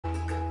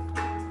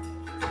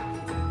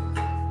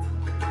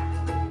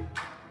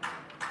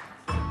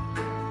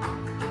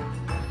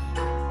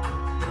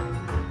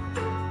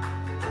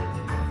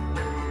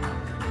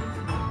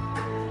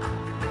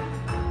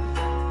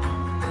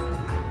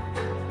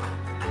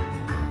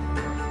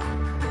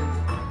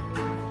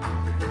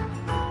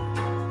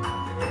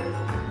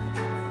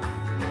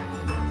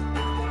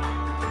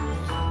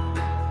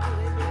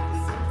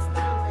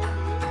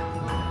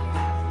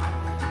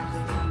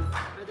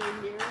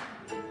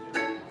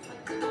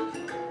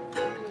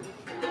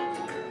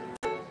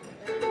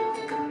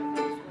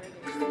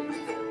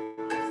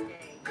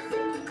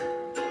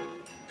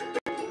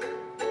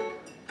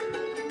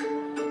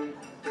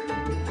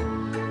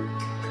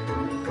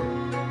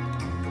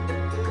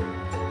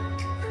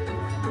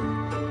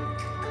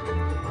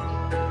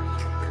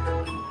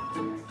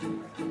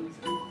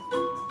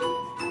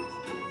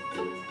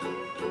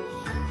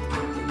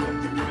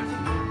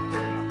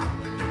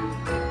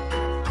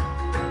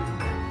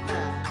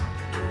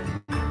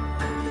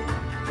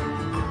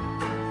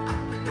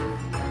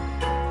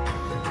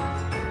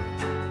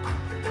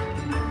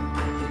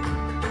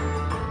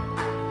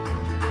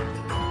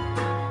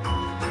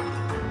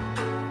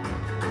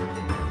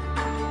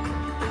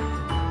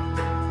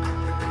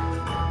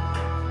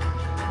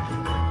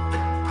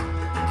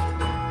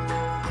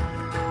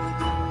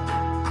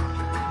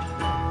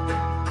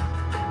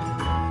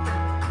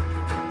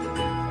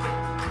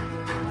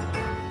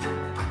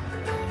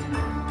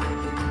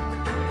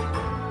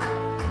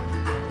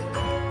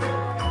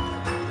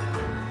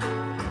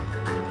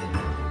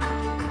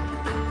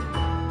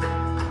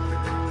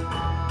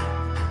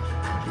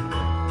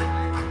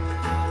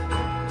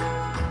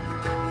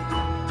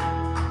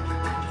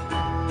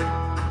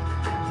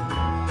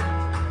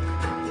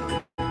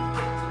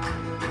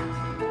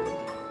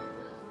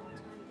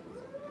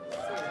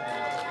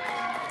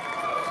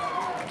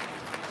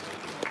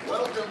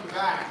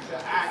back to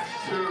Act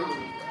 2.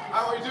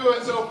 How are we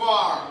doing so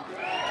far?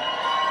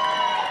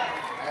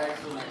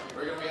 Excellent.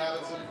 We're going to be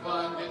having some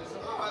fun.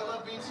 Oh, I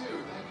love B2.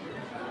 Thank you.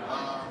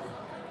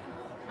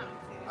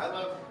 I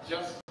love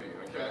just me,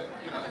 okay?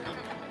 You know.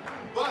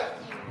 But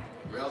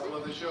we also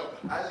love the show.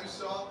 As you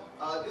saw,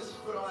 this is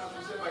put on, as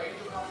we said, by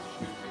Angel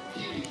Competition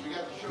Keys. We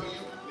got to show you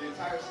the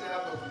entire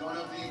staff of one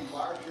of the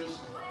largest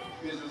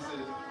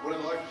businesses, one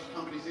of the largest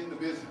companies in the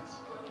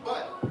business.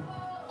 But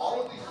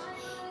all of these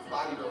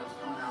bodybuilders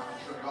coming out and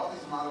showing you, all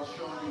these models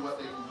showing you what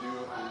they can do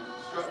and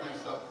instructing and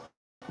stuff,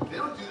 they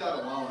don't do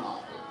that alone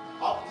often.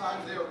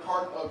 Oftentimes they are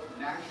part of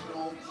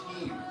national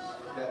teams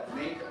that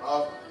make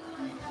up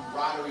the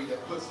camaraderie that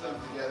puts them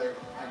together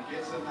and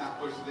gets them that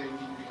push so they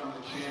can become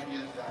the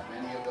champions that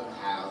many of them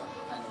have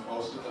and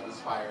most of them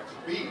aspire to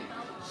be.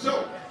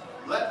 So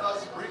let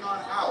us bring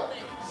on out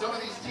some of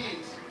these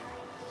teams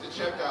to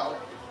check out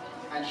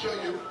and show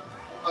you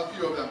a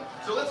few of them.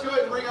 So let's go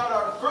ahead and bring out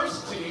our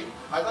first team.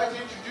 I'd like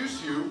to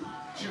introduce you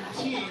to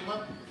Team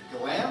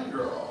Glam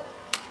Girl.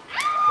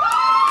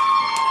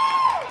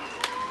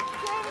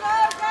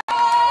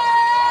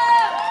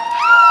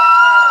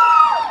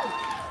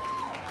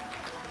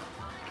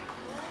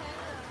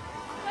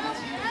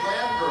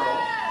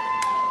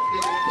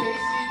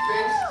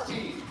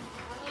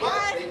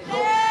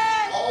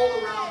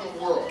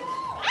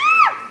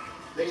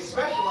 They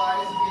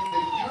specialize in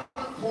the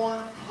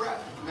unicorn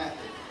prep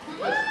method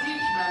because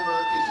each member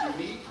is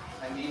unique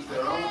and needs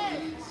their own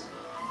needs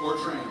for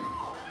training.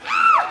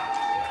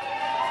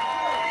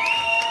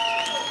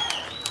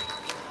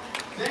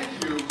 Thank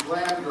you,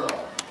 Glam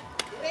Girl.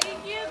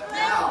 Thank you, Glam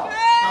Now, Girl.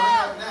 coming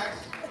up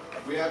next,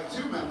 we have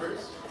two members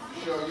to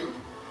show you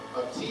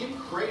of Team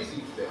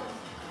Crazy Fit.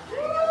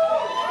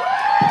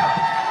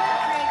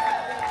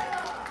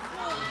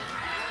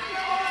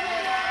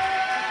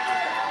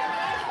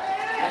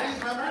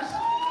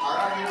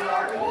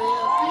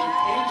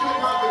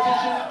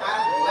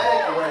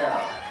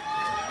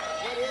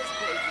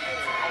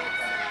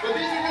 But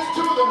these are just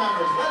two of the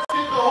members. Let's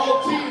get the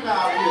whole team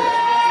out here.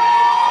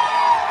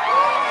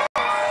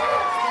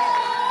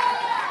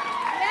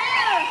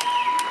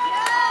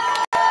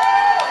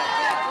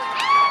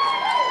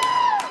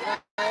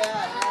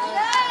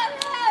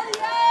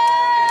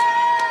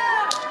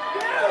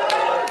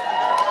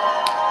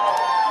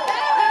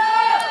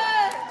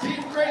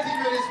 Team Crazy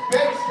Fit is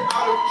based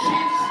out of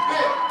Chiefs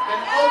Fit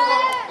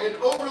in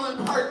Overland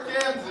Park,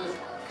 Kansas,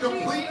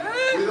 complete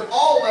with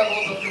all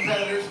levels of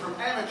competitors from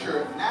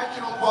amateur,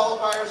 national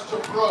qualifiers to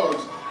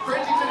pros.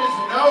 Crazy Fit is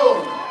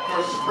known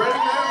for spreading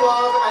their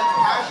love and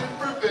passion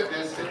for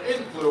fitness to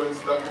influence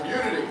the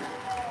community.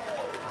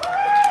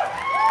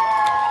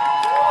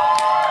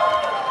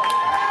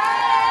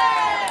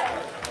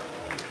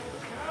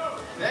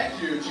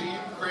 Thank you, Team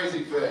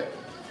Crazy Fit.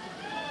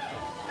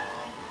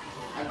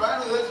 And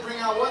finally, let's bring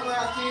out one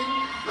last team.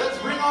 Let's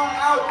bring on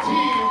out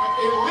Team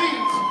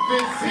Elite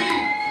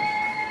Physique.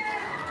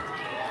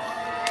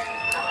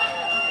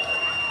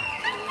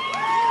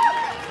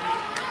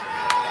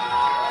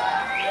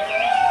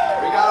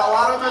 Got a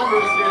lot of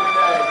members here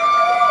today.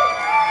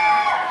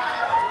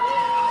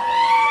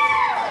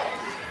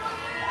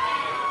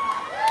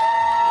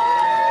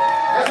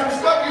 There's some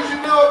stuff you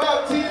should know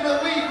about Team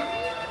Elite.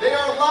 They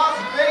are a Las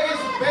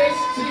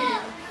Vegas-based team,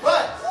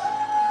 but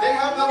they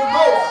have the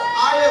most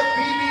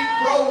IFBB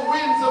Pro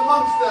wins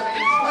amongst them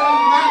in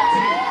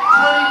 2019,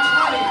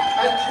 2020,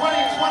 and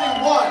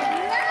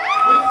 2021.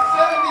 With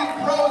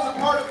 70 pros a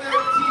part of their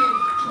team,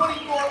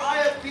 24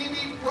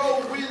 IFBB Pro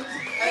wins,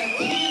 and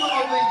Team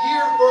of the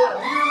Year for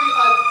nearly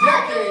a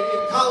decade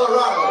in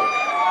Colorado.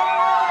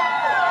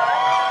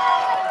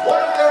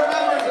 One of their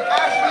members,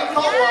 Ashley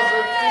Caldwell,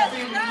 is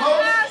the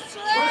most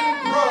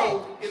winning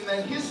pro in the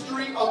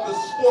history of the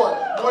sport,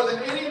 more than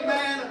any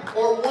man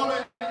or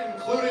woman,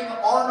 including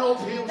Arnold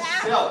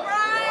himself.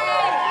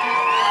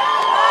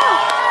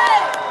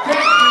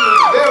 Thank you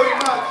very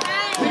much,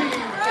 Team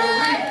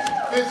Elite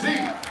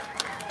Physique.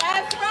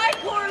 That's right,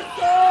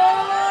 Corso.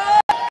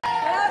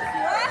 That's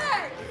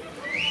right.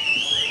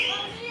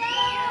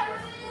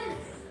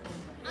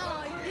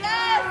 Oh,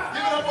 yes.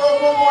 Give it up for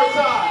one more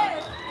time.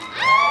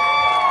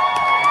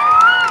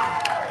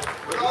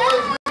 With all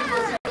those wins,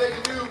 let's see what they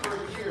can do for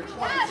the year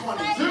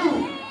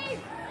 2022.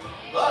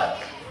 But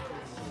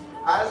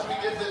as we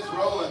get this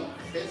rolling,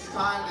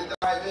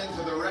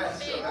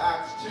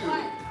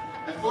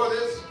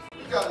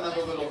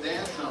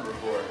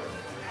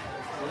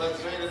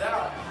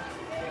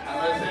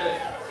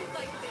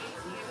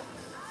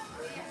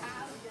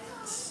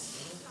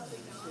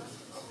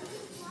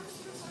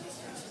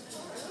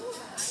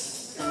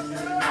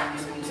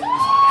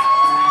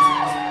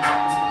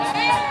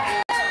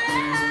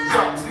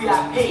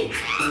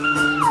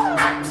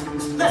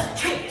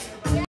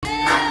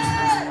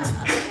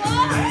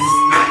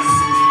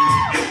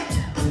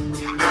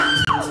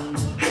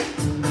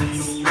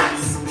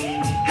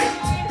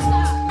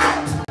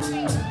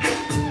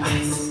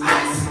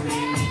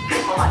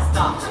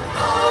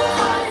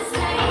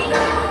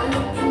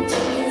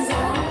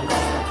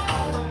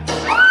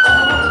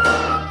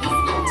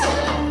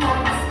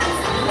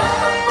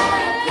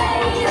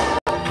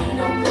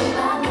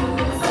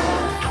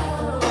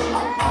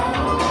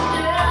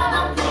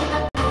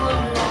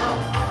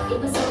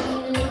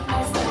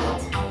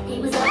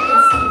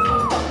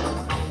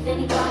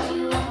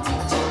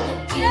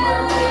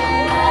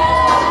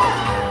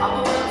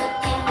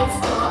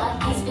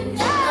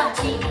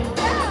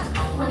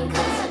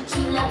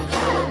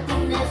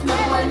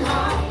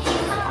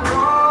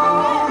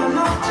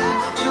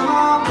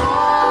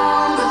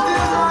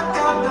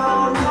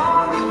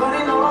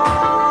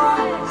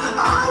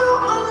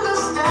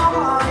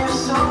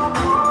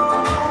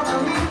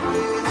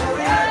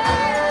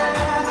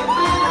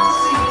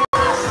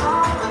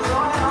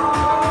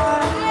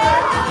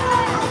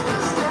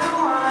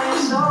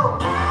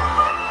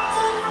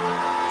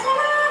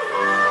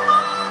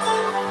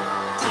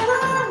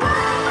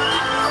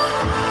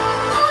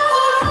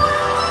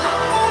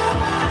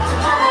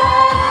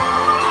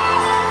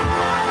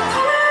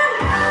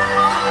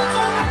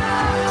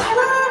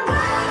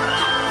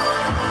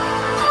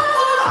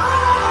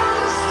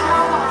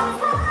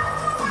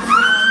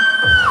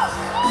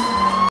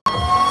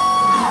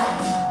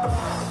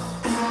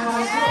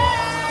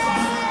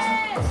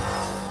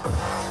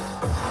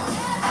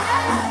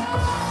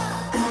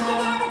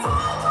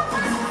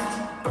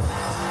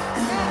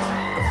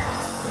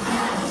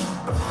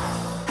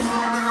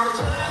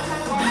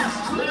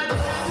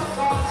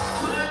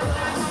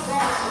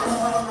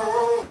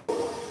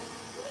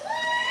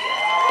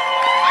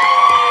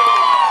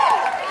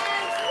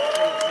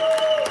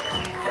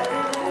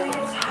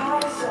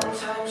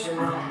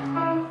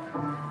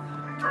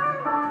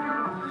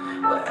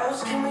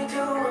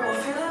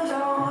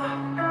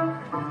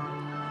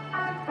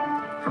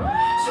 So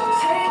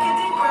take a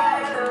deep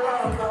breath and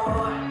let go.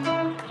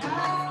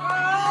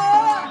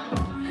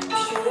 You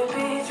shouldn't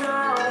be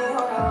drowning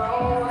on your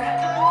own.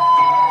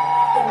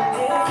 And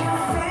if you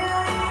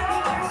feel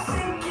you're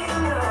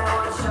sinking, I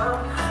will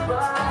jump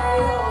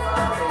right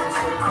over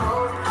into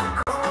cold,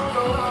 cold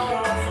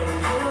water for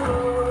you.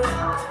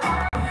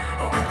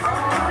 And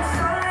all the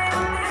time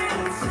it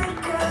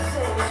took us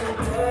into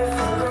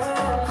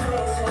different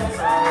places,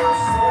 I will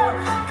still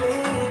be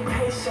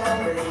patient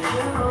with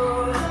you.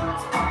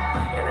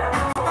 And I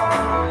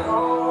won't go.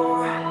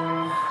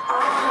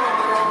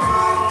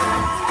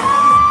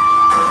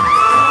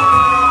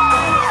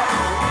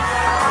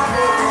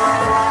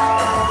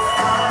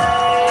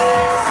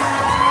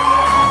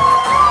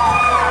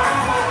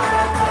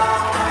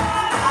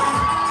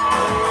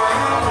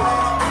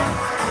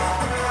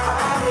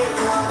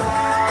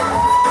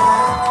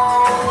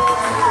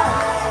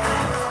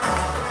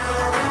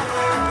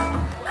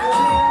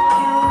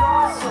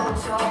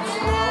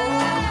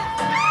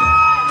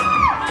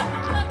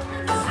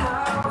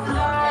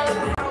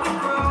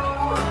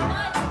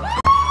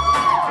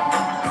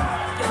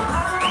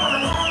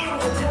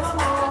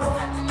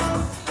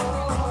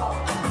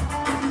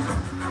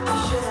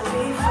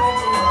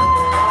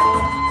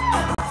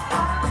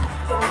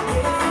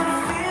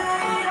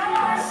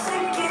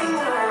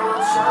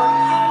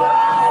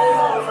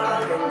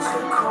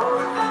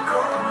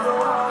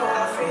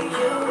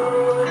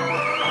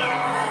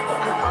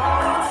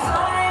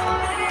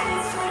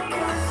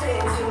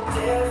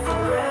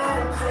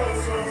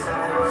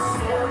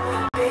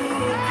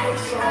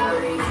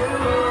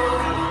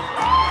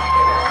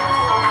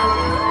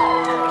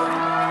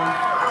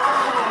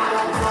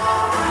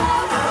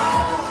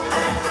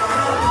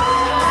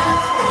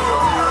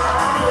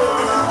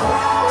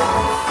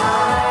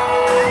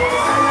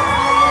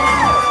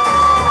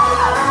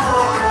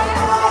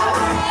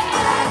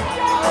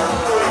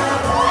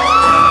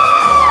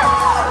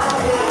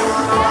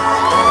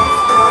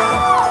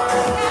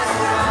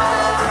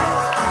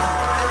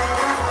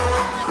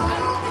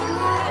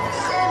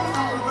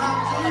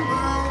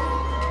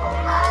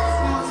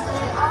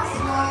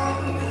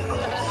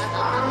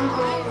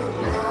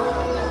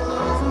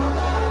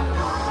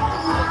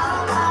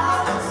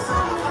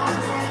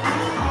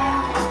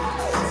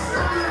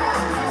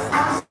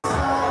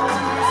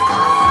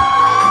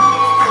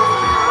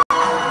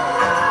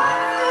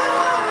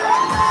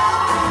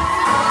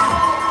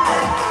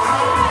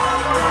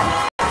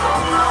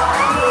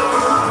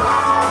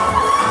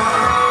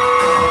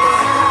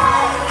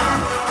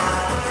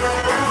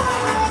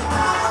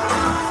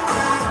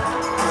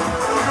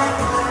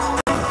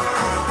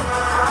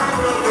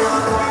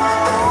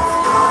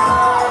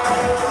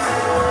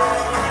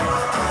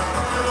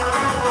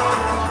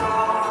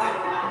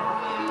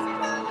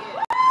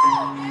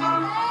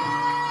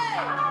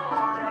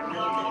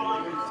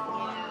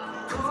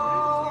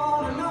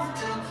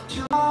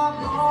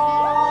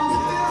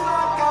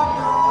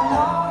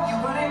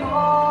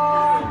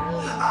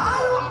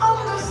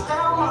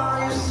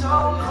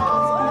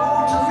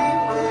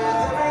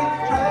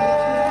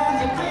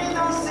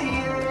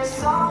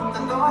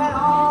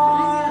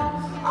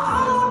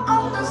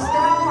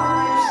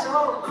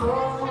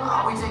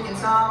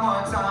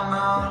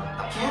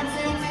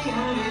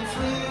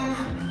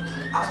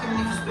 Asking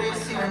me for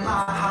space here in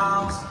my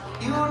house.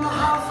 You don't know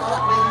how far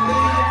with me.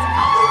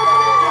 I think that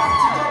we got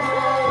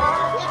together.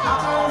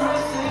 After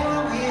everything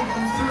that we've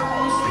been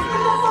through,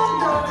 sleeping up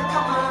under the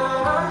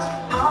covers.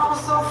 I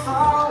was so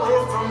far away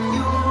from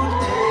you,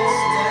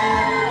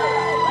 distant.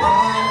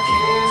 When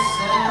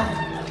kissing,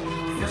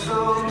 you're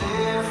so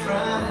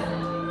different.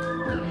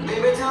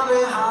 Baby, tell me,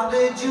 how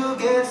did you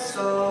get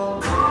so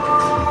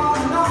cold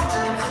enough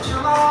to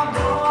chill my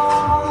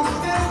bones?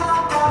 Feels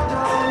like I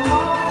don't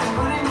know you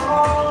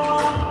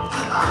anymore.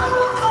 I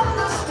don't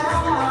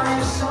understand why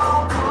you're so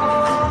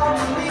cold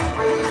to me.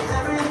 With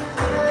every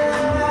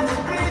breath you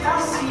breathe, I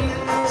see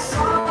there's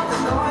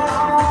something going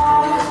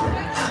on.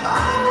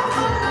 I don't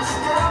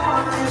understand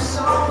why you're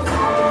so cold.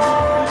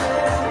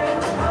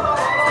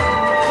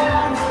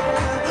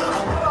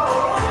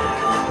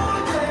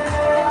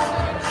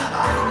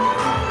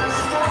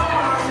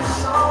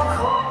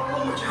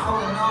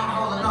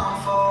 Holding on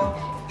for.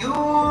 You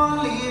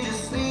only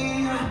just need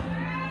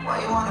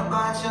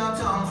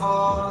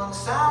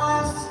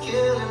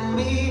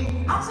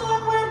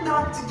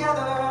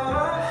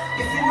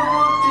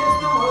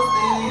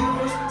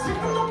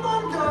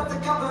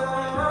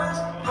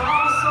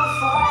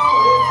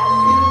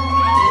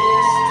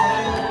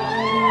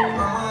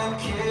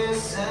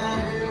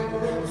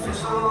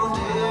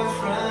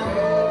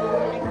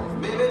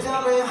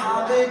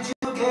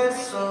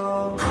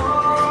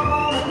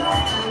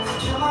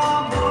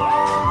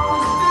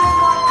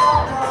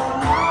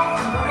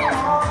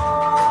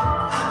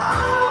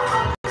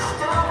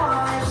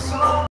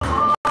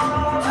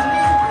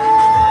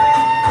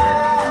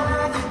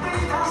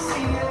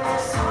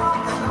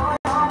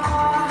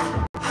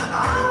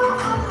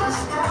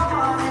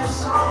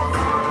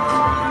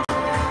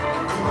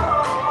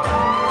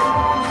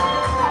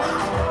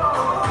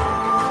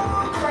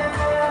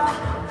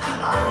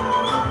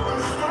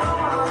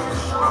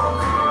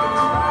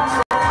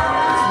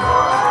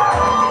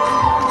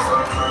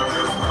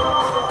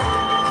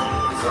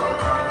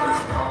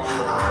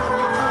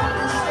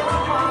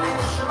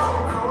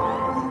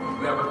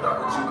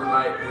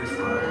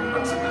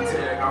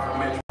from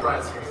major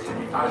prices.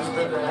 I just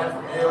spent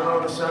 $500,000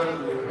 on the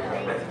chandelier.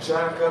 Let the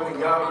shine cut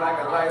me off like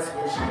a light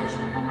switch.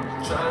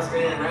 Trying to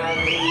stay in that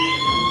lead.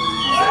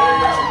 Say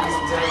that you need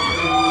some time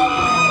to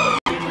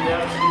leave. Keep me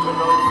out, keeping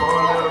on the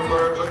 4-letter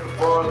word. But the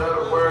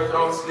 4-letter word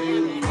don't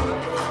sleep. We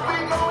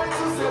going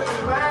to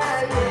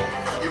separate ways.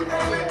 You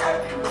ain't been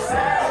acting the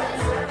same.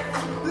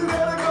 You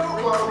gotta go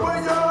far where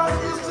your heart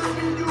used to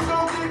be. You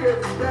gon' dig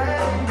every day.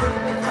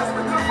 I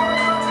spent the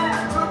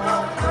 4-letter took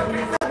off. I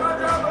can't take my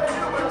job, but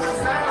you what you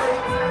say.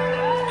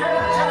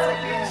 Can't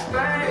just each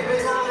thing.